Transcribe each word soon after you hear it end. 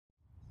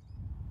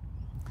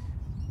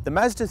The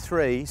Mazda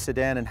 3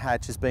 sedan and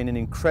hatch has been an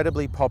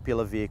incredibly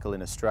popular vehicle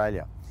in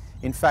Australia.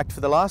 In fact, for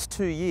the last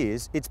 2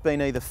 years, it's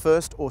been either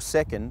first or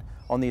second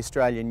on the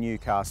Australian new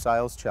car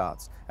sales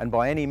charts, and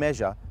by any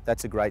measure,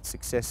 that's a great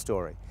success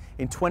story.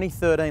 In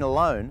 2013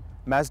 alone,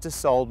 Mazda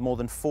sold more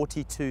than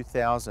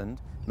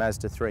 42,000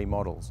 Mazda 3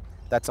 models.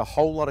 That's a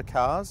whole lot of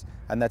cars,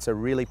 and that's a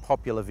really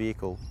popular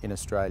vehicle in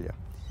Australia.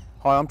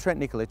 Hi, I'm Trent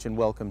Nikolic and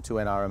welcome to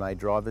NRMA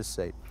Driver's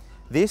Seat.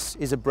 This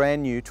is a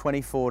brand new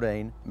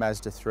 2014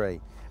 Mazda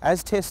 3.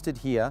 As tested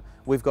here,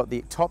 we've got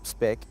the top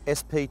spec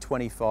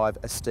SP25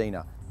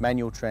 Astina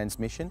manual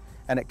transmission,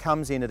 and it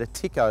comes in at a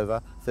tick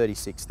over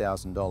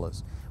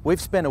 $36,000.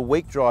 We've spent a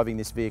week driving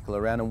this vehicle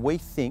around and we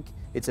think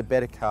it's a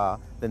better car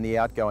than the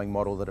outgoing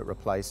model that it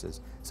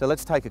replaces. So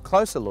let's take a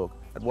closer look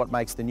at what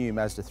makes the new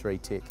Mazda 3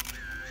 tick.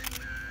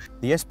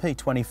 The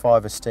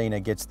SP25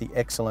 Astina gets the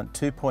excellent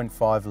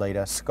 2.5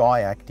 litre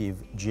Skyactiv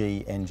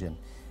G engine.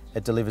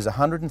 It delivers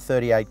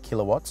 138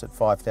 kilowatts at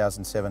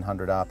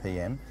 5,700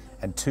 RPM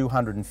and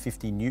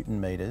 250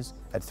 Newton meters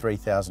at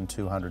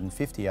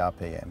 3,250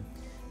 RPM.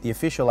 The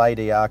official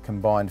ADR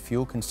combined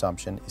fuel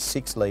consumption is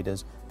 6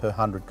 litres per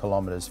 100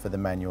 kilometres for the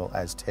manual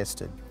as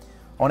tested.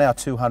 On our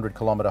 200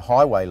 kilometre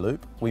highway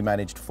loop, we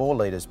managed 4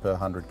 litres per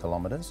 100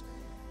 kilometres,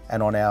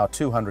 and on our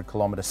 200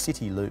 kilometre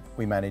city loop,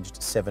 we managed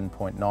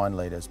 7.9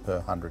 litres per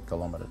 100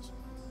 kilometres.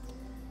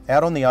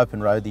 Out on the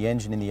open road, the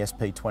engine in the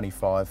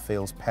SP25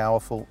 feels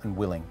powerful and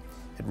willing.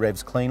 It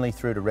revs cleanly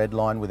through to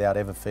redline without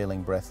ever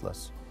feeling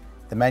breathless.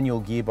 The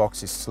manual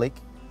gearbox is slick,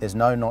 there's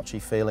no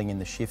notchy feeling in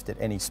the shift at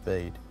any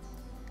speed.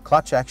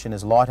 Clutch action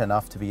is light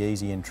enough to be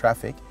easy in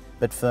traffic,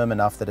 but firm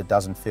enough that it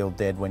doesn't feel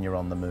dead when you're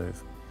on the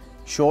move.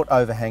 Short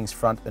overhangs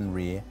front and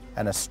rear,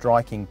 and a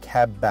striking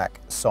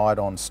cab-back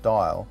side-on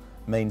style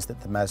means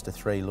that the Mazda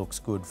 3 looks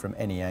good from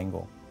any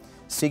angle.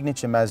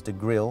 Signature Mazda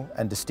grille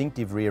and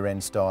distinctive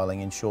rear-end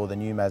styling ensure the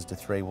new Mazda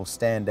 3 will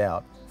stand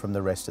out from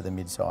the rest of the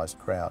mid-sized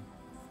crowd.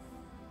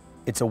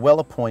 It's a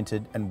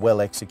well-appointed and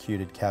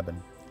well-executed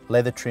cabin.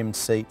 Leather-trimmed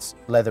seats,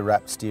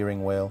 leather-wrapped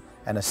steering wheel,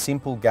 and a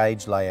simple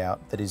gauge layout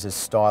that is as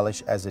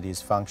stylish as it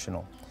is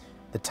functional.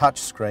 The touch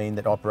screen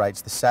that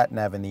operates the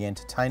sat-nav and the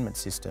entertainment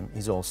system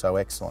is also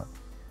excellent.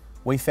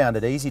 We found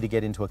it easy to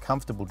get into a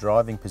comfortable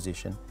driving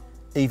position.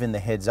 Even the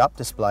heads-up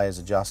display is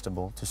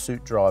adjustable to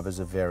suit drivers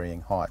of varying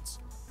heights.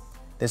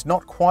 There's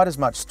not quite as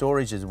much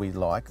storage as we'd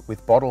like,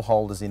 with bottle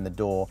holders in the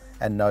door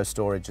and no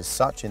storage as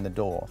such in the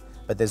door,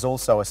 but there's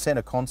also a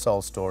centre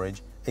console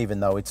storage, even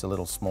though it's a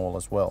little small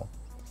as well.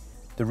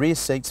 The rear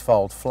seats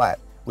fold flat,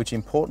 which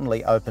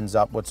importantly opens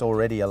up what's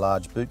already a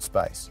large boot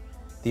space.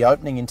 The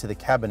opening into the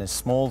cabin is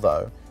small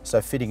though, so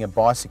fitting a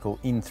bicycle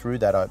in through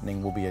that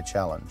opening will be a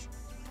challenge.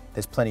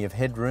 There's plenty of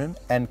headroom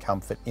and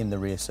comfort in the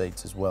rear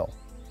seats as well.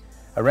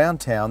 Around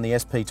town, the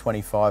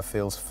SP25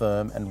 feels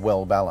firm and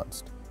well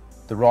balanced.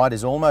 The ride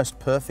is almost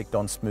perfect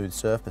on smooth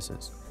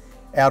surfaces.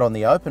 Out on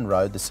the open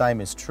road, the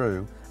same is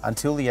true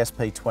until the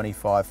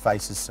SP25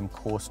 faces some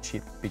coarse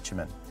chipped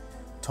bitumen.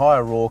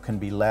 Tyre roar can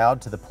be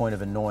loud to the point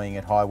of annoying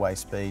at highway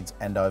speeds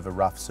and over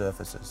rough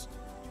surfaces.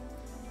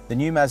 The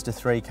new Mazda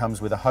 3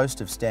 comes with a host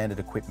of standard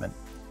equipment,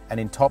 and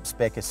in top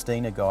spec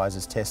Astina guise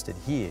as tested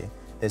here,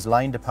 there's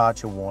lane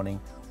departure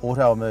warning,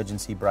 auto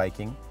emergency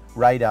braking,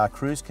 radar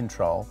cruise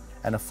control,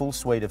 and a full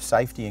suite of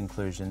safety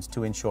inclusions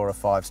to ensure a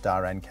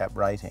 5-star ANCAP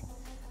rating.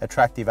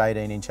 Attractive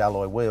 18-inch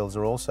alloy wheels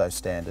are also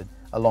standard,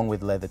 along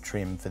with leather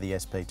trim for the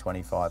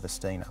SP25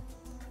 Astina.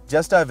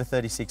 Just over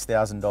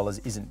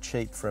 $36,000 isn't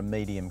cheap for a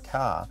medium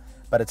car,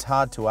 but it's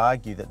hard to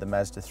argue that the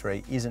Mazda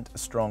 3 isn't a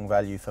strong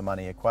value for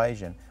money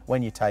equation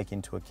when you take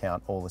into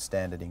account all the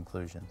standard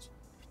inclusions.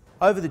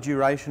 Over the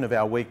duration of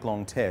our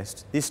week-long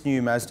test, this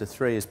new Mazda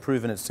 3 has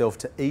proven itself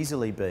to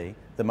easily be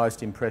the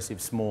most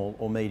impressive small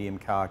or medium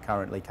car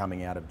currently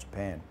coming out of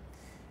Japan.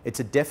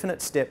 It's a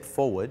definite step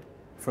forward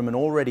from an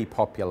already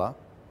popular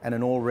and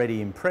an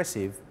already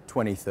impressive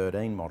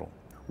 2013 model.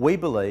 We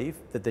believe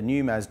that the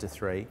new Mazda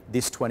 3,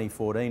 this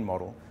 2014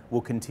 model,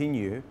 will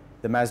continue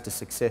the Mazda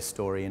success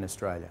story in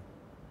Australia.